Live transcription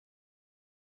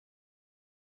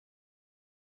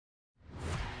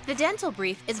The Dental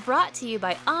Brief is brought to you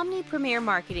by Omni Premier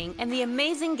Marketing and the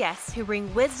amazing guests who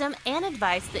bring wisdom and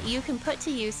advice that you can put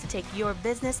to use to take your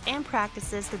business and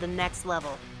practices to the next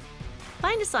level.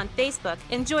 Find us on Facebook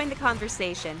and join the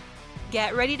conversation.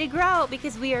 Get ready to grow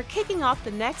because we are kicking off the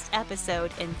next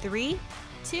episode in 3,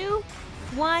 2,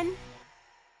 1.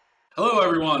 Hello,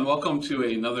 everyone. Welcome to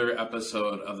another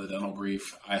episode of the Dental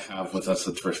Brief. I have with us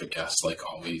a terrific guest, like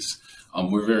always.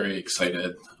 We're very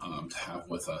excited to have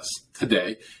with us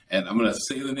today. And I'm going to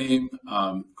say the name,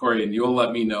 Corey, and you'll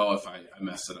let me know if I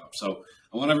mess it up. So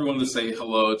I want everyone to say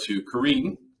hello to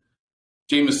Corinne,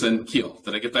 Jameson, Kuehl.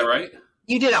 Did I get that right?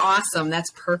 You did awesome.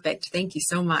 That's perfect. Thank you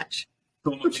so much.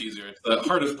 So much easier. It's the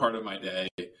hardest part of my day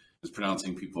is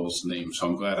pronouncing people's names. So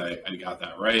I'm glad I got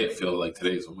that right. I feel like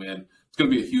today's a win. It's going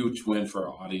to be a huge win for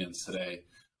our audience today.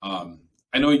 I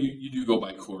know you do go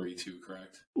by Corey too,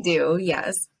 correct? I do,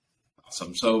 yes.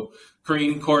 Awesome. So,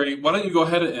 Corinne, Corey, why don't you go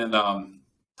ahead and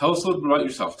tell us a little bit about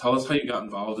yourself. Tell us how you got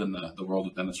involved in the world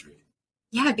of dentistry.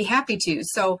 Yeah, I'd be happy to.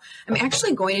 So I'm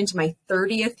actually going into my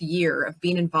 30th year of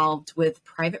being involved with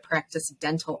private practice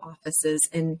dental offices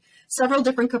in several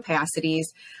different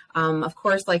capacities. Of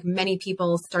course, like many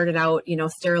people started out,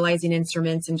 sterilizing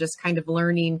instruments and just kind of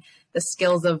learning the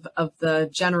skills of the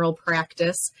general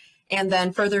practice, and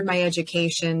then furthered my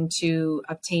education to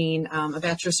obtain a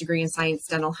bachelor's degree in science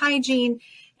dental hygiene,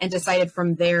 and decided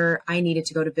from there I needed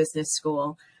to go to business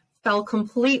school. Fell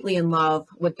completely in love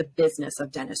with the business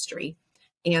of dentistry.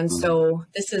 And so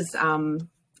this is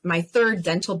my third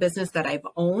dental business that I've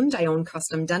owned. I own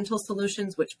Custom Dental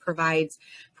Solutions, which provides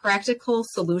practical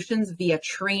solutions via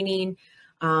training,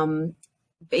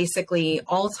 basically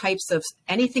all types of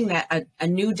anything that a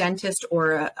new dentist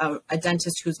or a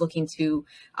dentist who's looking to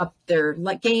up their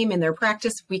game in their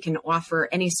practice, we can offer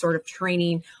any sort of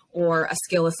training or a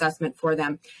skill assessment for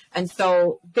them. And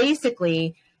so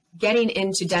basically, getting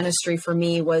into dentistry for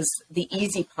me was the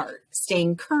easy part,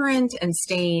 staying current and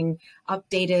staying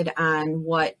updated on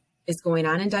what is going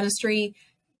on in dentistry.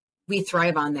 We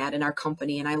thrive on that in our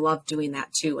company, and I love doing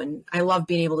that too. And I love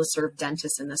being able to serve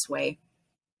dentists in this way.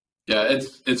 Yeah,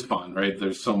 it's fun, right?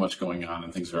 There's so much going on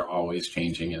and things are always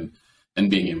changing, and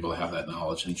being able to have that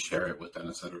knowledge and share it with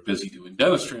dentists that are busy doing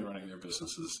dentistry and running their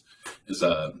businesses is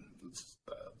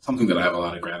something that I have a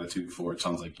lot of gratitude for. It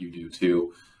sounds like you do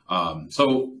too.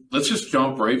 So let's just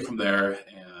jump right from there,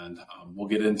 and we'll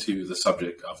get into the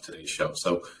subject of today's show.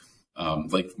 So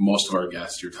like most of our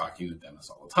guests, you're talking to dentists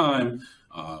all the time,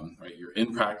 right? You're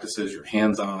in practices, you're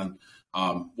hands-on.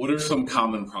 What are some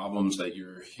common problems that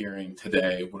you're hearing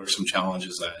today? What are some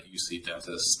challenges that you see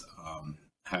dentists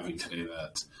having today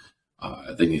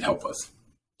that they need help with?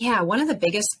 Yeah, one of the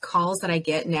biggest calls that I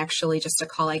get, and actually just a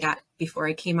call I got before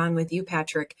I came on with you,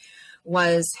 Patrick,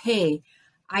 was, hey,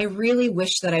 I really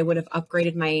wish that I would have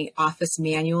upgraded my office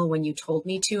manual when you told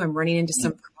me to. I'm running into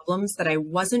some problems that I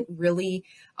wasn't really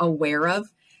aware of.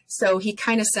 So he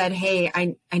kind of said, hey,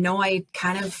 I know I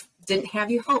kind of didn't have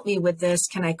you help me with this.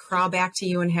 Can I crawl back to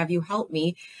you and have you help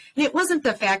me? And it wasn't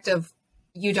the fact of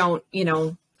you don't,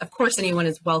 of course anyone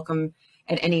is welcome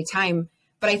at any time.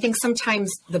 But I think sometimes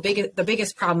the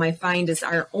biggest problem I find is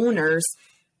our owners,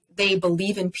 they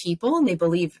believe in people and they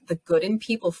believe the good in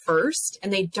people first,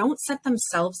 and they don't set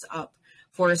themselves up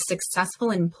for a successful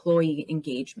employee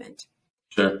engagement.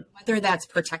 Sure. Whether that's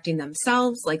protecting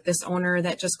themselves, like this owner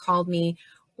that just called me,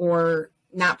 or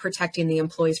not protecting the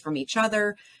employees from each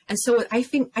other. And so I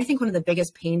think one of the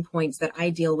biggest pain points that I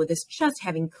deal with is just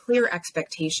having clear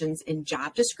expectations in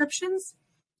job descriptions,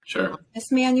 sure,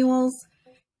 office manuals,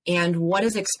 and what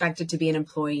is expected to be an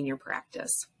employee in your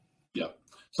practice. Yeah.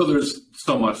 So there's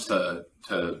so much to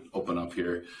open up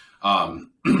here.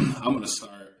 I'm going to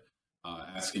start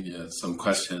asking you some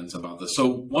questions about this. So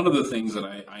one of the things that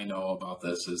I know about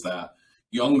this is that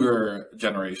younger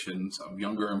generations of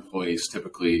younger employees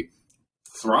typically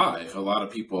thrive. A lot of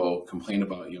people complain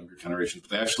about younger generations,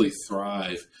 but they actually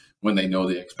thrive when they know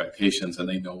the expectations and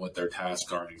they know what their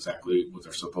tasks are and exactly what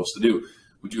they're supposed to do.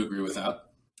 Would you agree with that?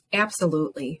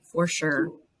 Absolutely, for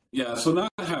sure. Yeah, so not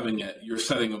having it, you're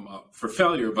setting them up for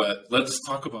failure, but let's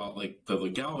talk about like the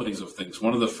legalities of things.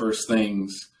 One of the first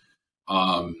things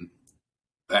that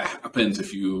happens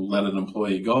if you let an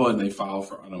employee go and they file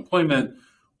for unemployment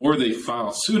or they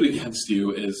file suit against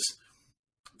you is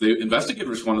the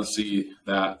investigators want to see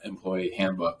that employee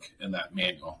handbook and that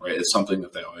manual, right? It's something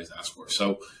that they always ask for.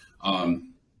 So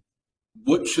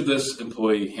what should this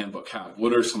employee handbook have?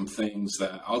 What are some things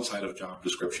that outside of job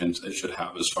descriptions it should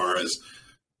have as far as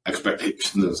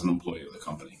expectations as an employee of the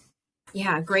company?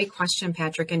 Yeah, great question,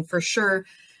 Patrick. And for sure,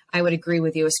 I would agree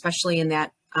with you, especially in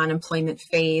that on-employment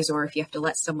phase, or if you have to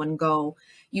let someone go,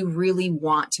 you really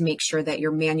want to make sure that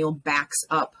your manual backs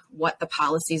up what the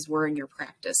policies were in your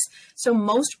practice. So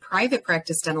most private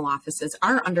practice dental offices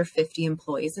are under 50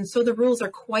 employees. And so the rules are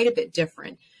quite a bit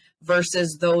different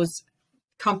versus those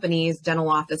companies, dental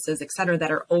offices, et cetera,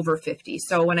 that are over 50.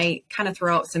 So when I kind of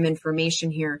throw out some information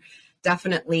here,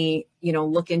 definitely,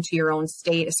 look into your own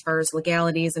state as far as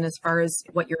legalities and as far as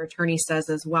what your attorney says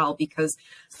as well, because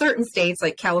certain states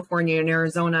like California and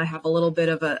Arizona have a little bit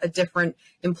of a different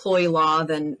employee law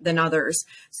than others.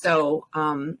 So,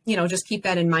 just keep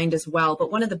that in mind as well.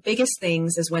 But one of the biggest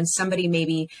things is when somebody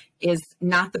maybe is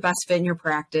not the best fit in your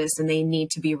practice and they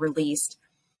need to be released.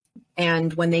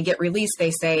 And when they get released,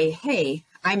 they say, hey,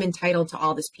 I'm entitled to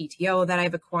all this PTO that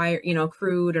I've acquired,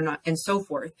 accrued or not, and so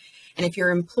forth. And if your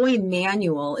employee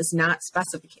manual does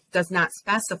not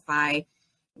specify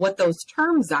what those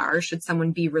terms are, should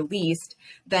someone be released,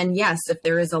 then yes, if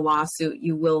there is a lawsuit,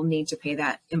 you will need to pay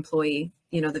that employee,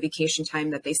 the vacation time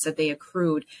that they said they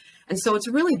accrued. And so it's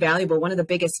really valuable. One of the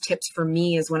biggest tips for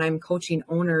me is when I'm coaching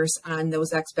owners on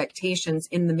those expectations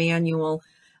in the manual,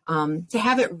 to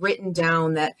have it written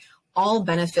down that all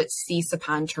benefits cease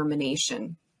upon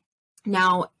termination.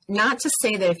 Now, not to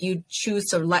say that if you choose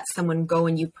to let someone go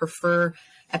and you prefer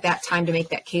at that time to make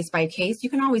that case by case, you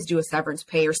can always do a severance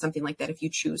pay or something like that if you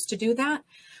choose to do that.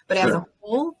 But as a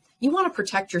whole, you want to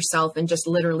protect yourself and just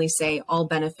literally say all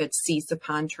benefits cease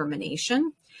upon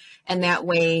termination. And that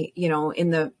way, in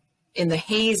the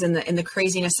haze and the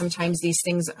craziness, sometimes these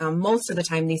things, most of the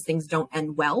time, these things don't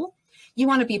end well. You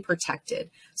want to be protected.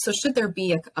 So should there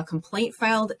be a complaint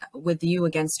filed with you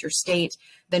against your state,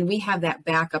 then we have that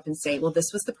backup and say, well,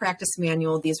 this was the practice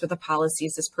manual. These were the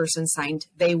policies this person signed.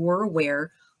 They were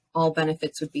aware all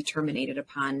benefits would be terminated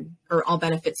upon, or all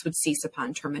benefits would cease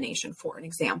upon termination, for an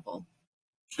example.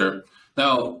 Sure.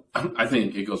 Now, I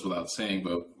think it goes without saying,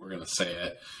 but we're going to say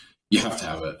it. You have to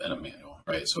have it in a manual,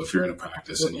 right? So if you're in a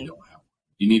practice and you don't have,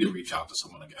 you need to reach out to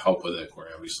someone to get help with it, where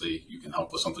obviously you can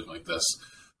help with something like this.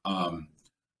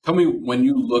 Tell me, when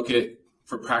you look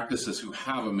for practices who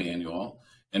have a manual,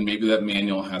 and maybe that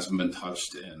manual hasn't been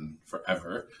touched in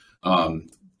forever, and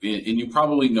you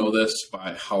probably know this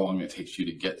by how long it takes you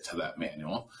to get to that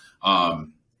manual.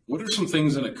 What are some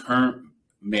things in a current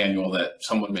manual that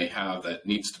someone may have that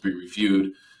needs to be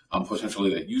reviewed,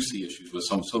 potentially that you see issues with?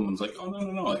 Someone's like, oh,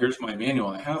 no, here's my manual,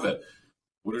 I have it.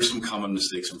 What are some common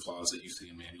mistakes and flaws that you see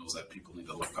in manuals that people need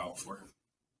to look out for?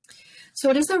 So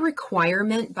it is a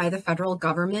requirement by the federal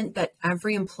government that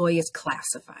every employee is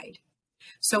classified.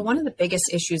 So one of the biggest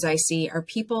issues I see are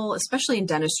people, especially in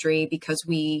dentistry, because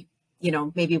we,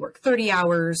 maybe work 30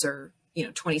 hours or,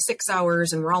 26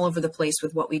 hours, and we're all over the place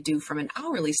with what we do from an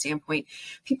hourly standpoint.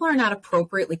 People are not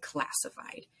appropriately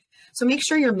classified. So make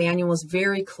sure your manual is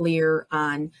very clear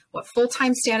on what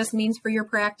full-time status means for your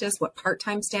practice, what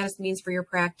part-time status means for your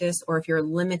practice, or if you're a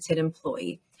limited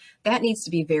employee. That needs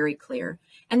to be very clear.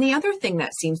 And the other thing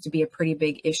that seems to be a pretty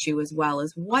big issue as well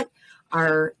is what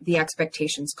are the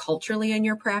expectations culturally in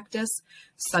your practice,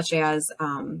 such as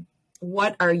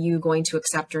what are you going to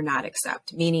accept or not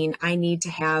accept? Meaning I need to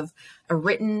have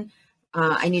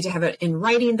I need to have it in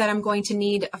writing that I'm going to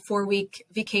need a 4-week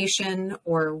vacation,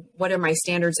 or what are my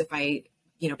standards if I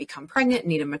become pregnant and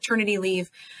need a maternity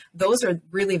leave. Those are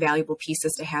really valuable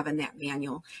pieces to have in that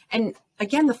manual. And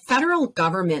again, the federal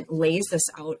government lays this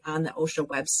out on the OSHA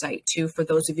website too. For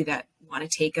those of you that want to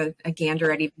take a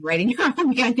gander at even writing your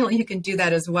own manual, you can do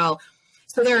that as well.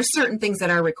 So there are certain things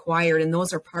that are required, and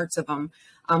those are parts of them.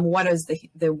 What is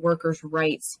the worker's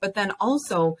rights? But then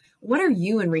also, what are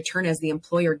you in return as the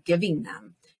employer giving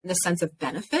them in the sense of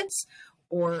benefits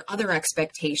or other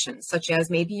expectations, such as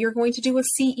maybe you're going to do a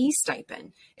CE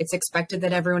stipend. It's expected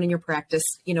that everyone in your practice,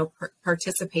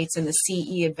 participates in the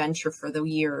CE adventure for the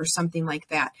year or something like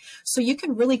that. So you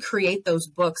can really create those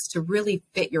books to really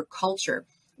fit your culture.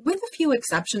 With a few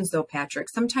exceptions though, Patrick,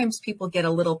 sometimes people get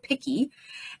a little picky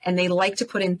and they like to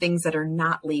put in things that are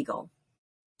not legal.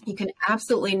 You can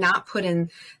absolutely not put in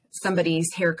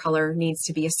somebody's hair color needs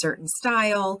to be a certain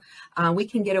style. We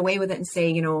can get away with it and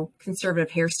say, conservative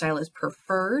hairstyle is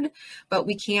preferred, but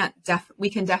we can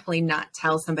definitely not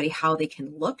tell somebody how they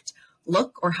can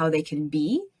look or how they can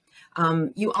be.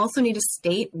 You also need to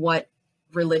state what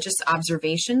religious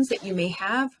observations that you may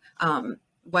have,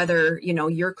 whether,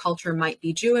 your culture might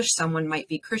be Jewish, someone might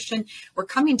be Christian. We're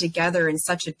coming together in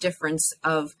such a difference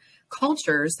of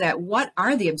cultures that what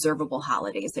are the observable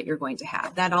holidays that you're going to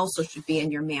have? That also should be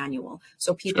in your manual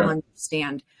so people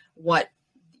understand what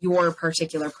your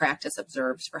particular practice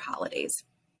observes for holidays.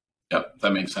 Yep,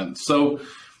 that makes sense. So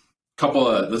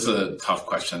this is a tough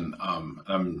question.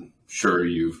 I'm sure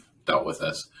you've dealt with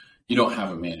this. you don't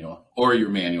have a manual, or your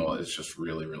manual is just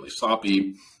really, really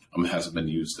sloppy, hasn't been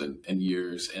used in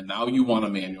years. And now you want a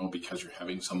manual because you're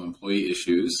having some employee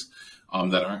issues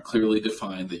that aren't clearly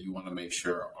defined, that you want to make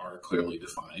sure are clearly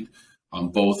defined,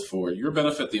 both for your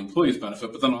benefit, the employee's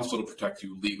benefit, but then also to protect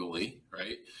you legally,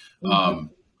 right? How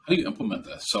do you implement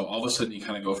this? So all of a sudden you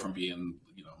kind of go from being,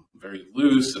 very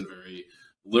loose and very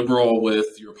liberal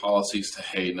with your policies to,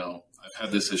 hey, no, I've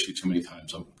had this issue too many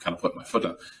times, I'm kind of putting my foot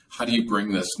down. How do you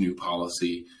bring this new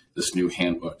policy, this new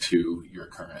handbook to your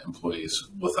current employees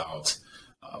without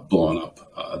blowing up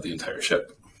the entire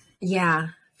ship? Yeah,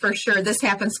 for sure. This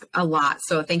happens a lot.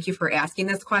 So thank you for asking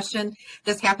this question.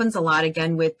 This happens a lot,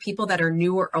 again, with people that are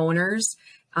newer owners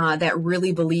that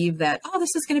really believe that, oh,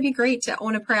 this is going to be great to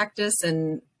own a practice.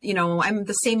 And, I'm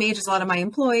the same age as a lot of my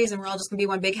employees and we're all just going to be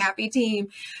one big happy team.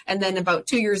 And then about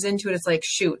 2 years into it, it's like,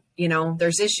 shoot,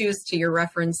 there's issues to your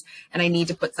reference and I need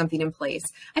to put something in place.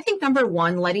 I think number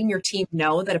one, letting your team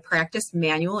know that a practice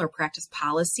manual or practice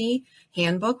policy,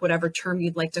 handbook, whatever term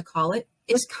you'd like to call it,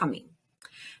 is coming.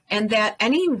 And that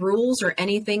any rules or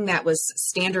anything that was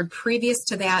standard previous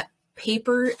to that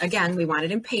paper, again, we want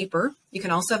it in paper. You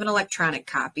can also have an electronic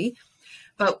copy,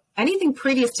 but anything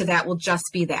previous to that will just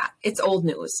be that. It's old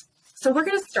news. So we're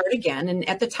going to start again. And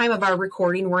at the time of our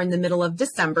recording, we're in the middle of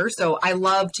December. So I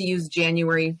love to use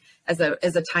January as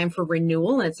a time for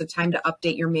renewal, and it's a time to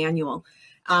update your manual.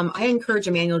 I encourage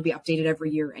a manual to be updated every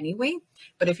year anyway.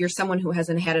 But if you're someone who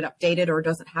hasn't had it updated or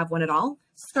doesn't have one at all,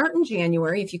 start in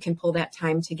January if you can pull that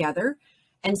time together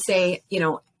and say,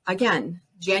 again,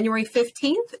 January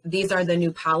 15th, these are the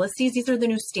new policies. These are the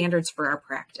new standards for our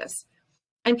practice.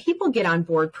 And people get on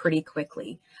board pretty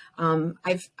quickly.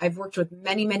 I've worked with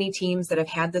many, many teams that have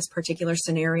had this particular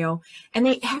scenario, and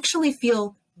they actually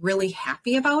feel really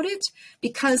happy about it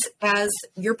because, as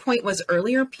your point was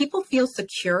earlier, people feel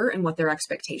secure in what their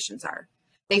expectations are.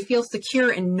 They feel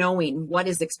secure in knowing what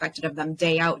is expected of them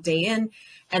day out, day in,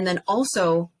 and then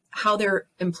also how their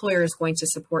employer is going to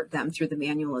support them through the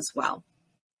manual as well.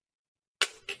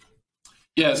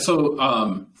 Yeah, so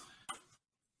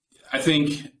I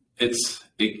think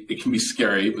it can be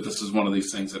scary, but this is one of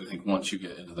these things that I think once you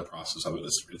get into the process of it,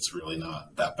 it's really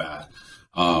not that bad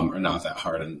or not that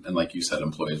hard. And like you said,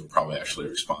 employees will probably actually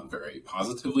respond very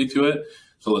positively to it.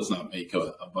 So let's not make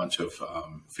a bunch of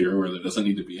fear where there doesn't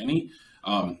need to be any.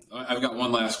 I've got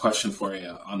one last question for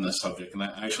you on this subject, and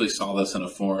I actually saw this in a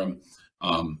forum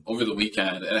over the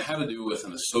weekend, and it had to do with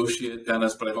an associate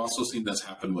dentist, but I've also seen this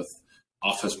happen with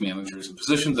office managers and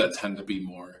positions that tend to be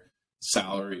more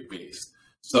salary based.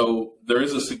 So there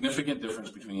is a significant difference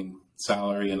between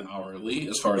salary and hourly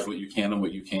as far as what you can and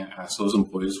what you can't ask those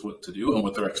employees what to do and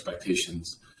what their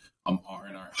expectations are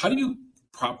and aren't. How do you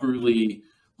properly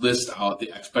list out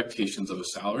the expectations of a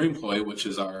salary employee, which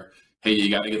is our, hey,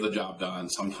 you got to get the job done.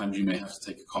 Sometimes you may have to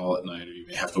take a call at night, or you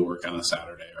may have to work on a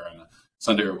Saturday or on a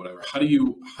Sunday or whatever. How do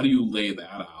you lay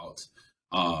that out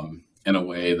in a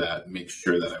way that makes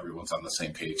sure that everyone's on the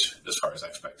same page as far as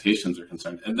expectations are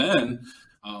concerned? And then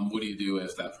what do you do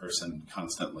if that person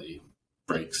constantly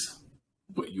breaks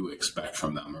what you expect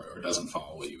from them or doesn't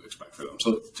follow what you expect for them?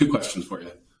 So 2 questions for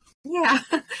you. Yeah.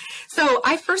 So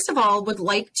I, first of all, would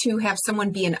like to have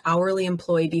someone be an hourly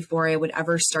employee before I would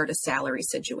ever start a salary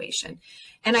situation.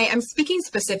 And I'm speaking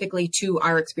specifically to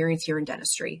our experience here in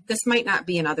dentistry. This might not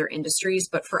be in other industries,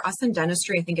 but for us in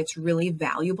dentistry, I think it's really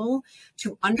valuable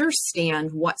to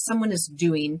understand what someone is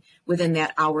doing within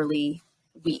that hourly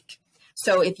week.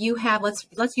 So if you have,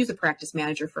 let's use a practice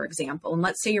manager, for example, and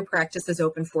let's say your practice is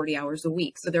open 40 hours a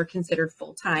week. So they're considered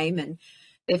full-time, and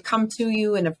they've come to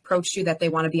you and approached you that they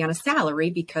want to be on a salary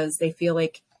because they feel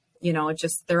like,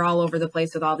 they're all over the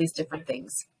place with all these different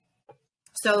things.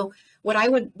 So what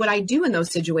I do in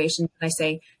those situations, I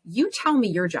say, you tell me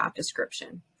your job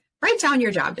description, write down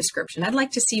your job description. I'd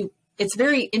like to see, it's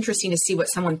very interesting to see what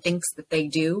someone thinks that they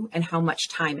do and how much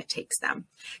time it takes them,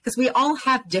 because we all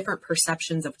have different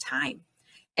perceptions of time,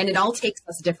 and it all takes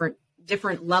us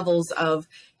different levels of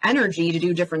energy to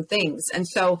do different things. And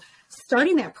so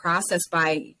starting that process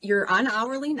by, you're on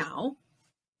hourly now,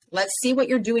 let's see what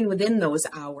you're doing within those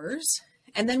hours.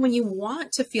 And then when you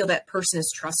want to feel that person is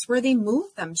trustworthy,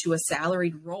 move them to a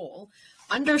salaried role,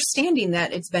 understanding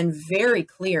that it's been very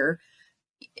clear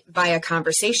via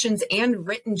conversations and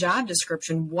written job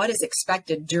description what is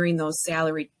expected during those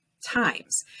salaried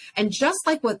times. And just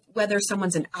like whether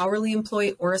someone's an hourly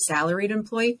employee or a salaried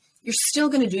employee, you're still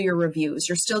going to do your reviews.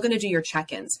 You're still going to do your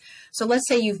check-ins. So let's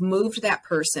say you've moved that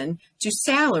person to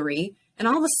salary, and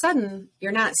all of a sudden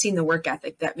you're not seeing the work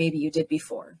ethic that maybe you did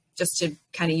before. Just to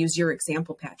kind of use your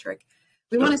example, Patrick,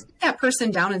 we want to sit that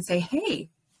person down and say, hey,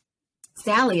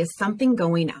 Sally, is something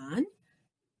going on?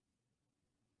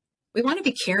 We want to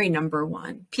be caring, number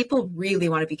one. People really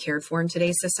want to be cared for in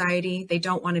today's society. They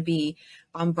don't want to be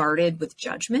bombarded with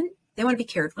judgment. They want to be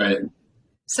cared for. Right.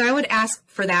 So I would ask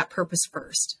for that purpose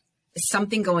first. Is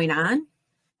something going on?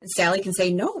 And Sally can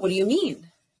say, no, what do you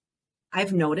mean?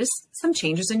 I've noticed some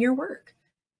changes in your work.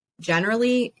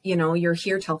 Generally, you're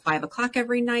here till 5 o'clock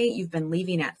every night. You've been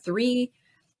leaving at 3.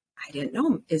 I didn't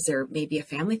know. Is there maybe a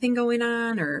family thing going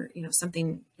on, or,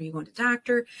 something? Are you going to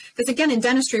doctor? Because again, in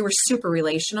dentistry, we're super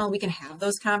relational. We can have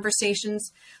those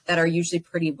conversations that are usually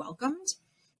pretty welcomed.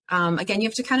 Again, you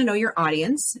have to kind of know your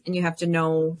audience, and you have to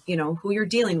know, who you're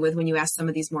dealing with when you ask some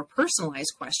of these more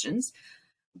personalized questions.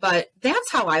 But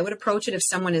that's how I would approach it if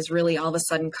someone is really all of a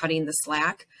sudden cutting the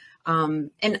slack.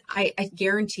 And I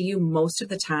guarantee you most of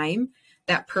the time,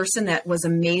 that person that was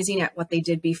amazing at what they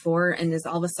did before and is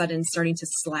all of a sudden starting to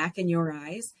slack in your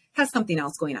eyes has something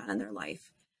else going on in their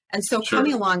life. And so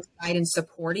coming alongside and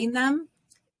supporting them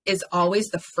is always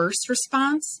the first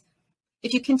response.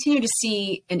 If you continue to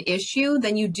see an issue,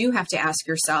 then you do have to ask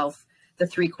yourself the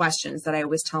 3 questions that I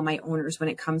always tell my owners when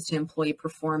it comes to employee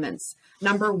performance.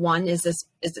 Number 1 does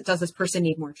this person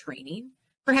need more training?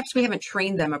 Perhaps we haven't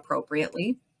trained them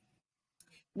appropriately.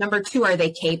 Number 2, are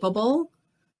they capable?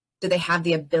 Do they have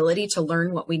the ability to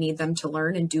learn what we need them to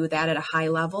learn and do that at a high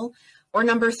level? Or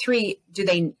number 3,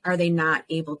 are they not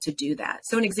able to do that?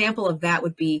 So an example of that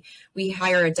would be we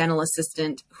hire a dental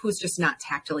assistant who's just not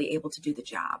tactily able to do the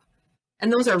job.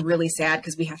 And those are really sad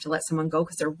because we have to let someone go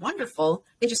because they're wonderful.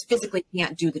 They just physically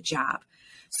can't do the job.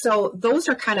 So those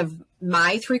are kind of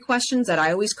my 3 questions that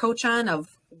I always coach on of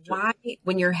why,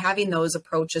 when you're having those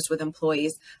approaches with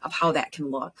employees, of how that can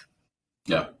look.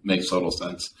 Yeah, makes total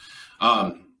sense.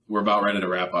 We're about ready to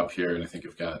wrap up here, and I think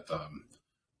I've got a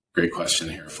great question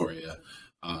here for you.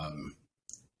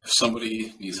 If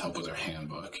somebody needs help with their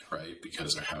handbook, right,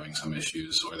 because they're having some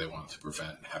issues or they want to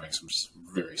prevent having some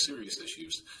very serious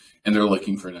issues, and they're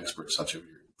looking for an expert such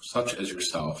as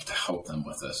yourself to help them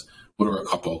with this, what are a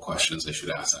couple of questions they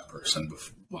should ask that person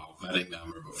while vetting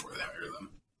them or before they hire them?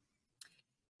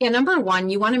 Yeah, number 1,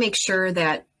 you want to make sure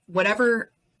that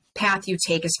whatever path you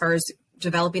take as far as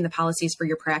developing the policies for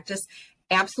your practice,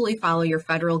 absolutely follow your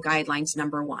federal guidelines,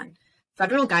 number 1.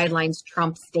 Federal guidelines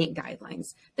trump state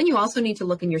guidelines. Then you also need to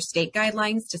look in your state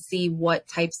guidelines to see what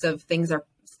types of things are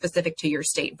specific to your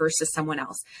state versus someone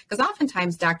else. Because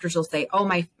oftentimes doctors will say, oh,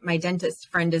 my dentist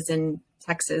friend is in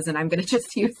Texas and I'm going to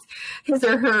just use his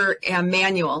or her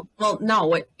manual. Well, no,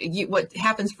 what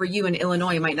happens for you in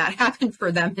Illinois might not happen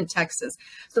for them in Texas.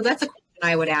 So that's a question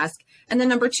I would ask. And then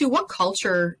number 2, what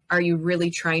culture are you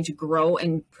really trying to grow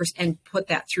and put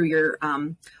that through your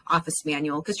office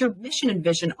manual? Because your mission and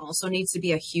vision also needs to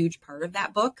be a huge part of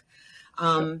that book,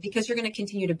 because you're going to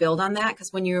continue to build on that.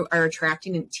 Because when you are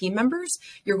attracting team members,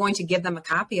 you're going to give them a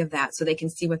copy of that so they can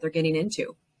see what they're getting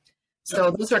into.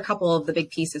 So those are a couple of the big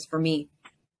pieces for me.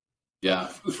 Yeah,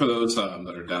 for those that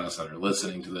are dentists that are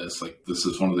listening to this, like this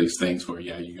is one of these things where,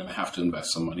 you're going to have to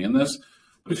invest some money in this.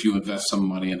 But if you invest some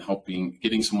money in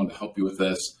getting someone to help you with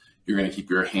this, you're going to keep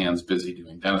your hands busy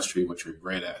doing dentistry, which you're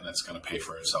great at, and that's going to pay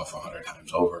for itself 100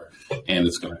 times over, and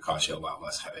it's going to cost you a lot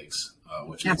less headaches,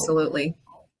 which is absolutely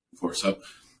for. So,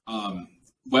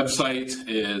 website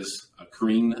is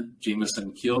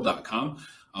CorinneJamesonKuehl.com.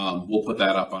 We'll put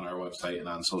that up on our website and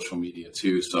on social media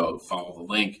too. So follow the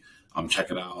link, check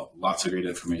it out. Lots of great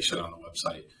information on the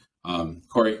website.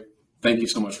 Corey, thank you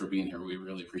so much for being here. We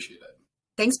really appreciate it.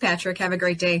 Thanks, Patrick. Have a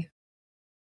great day.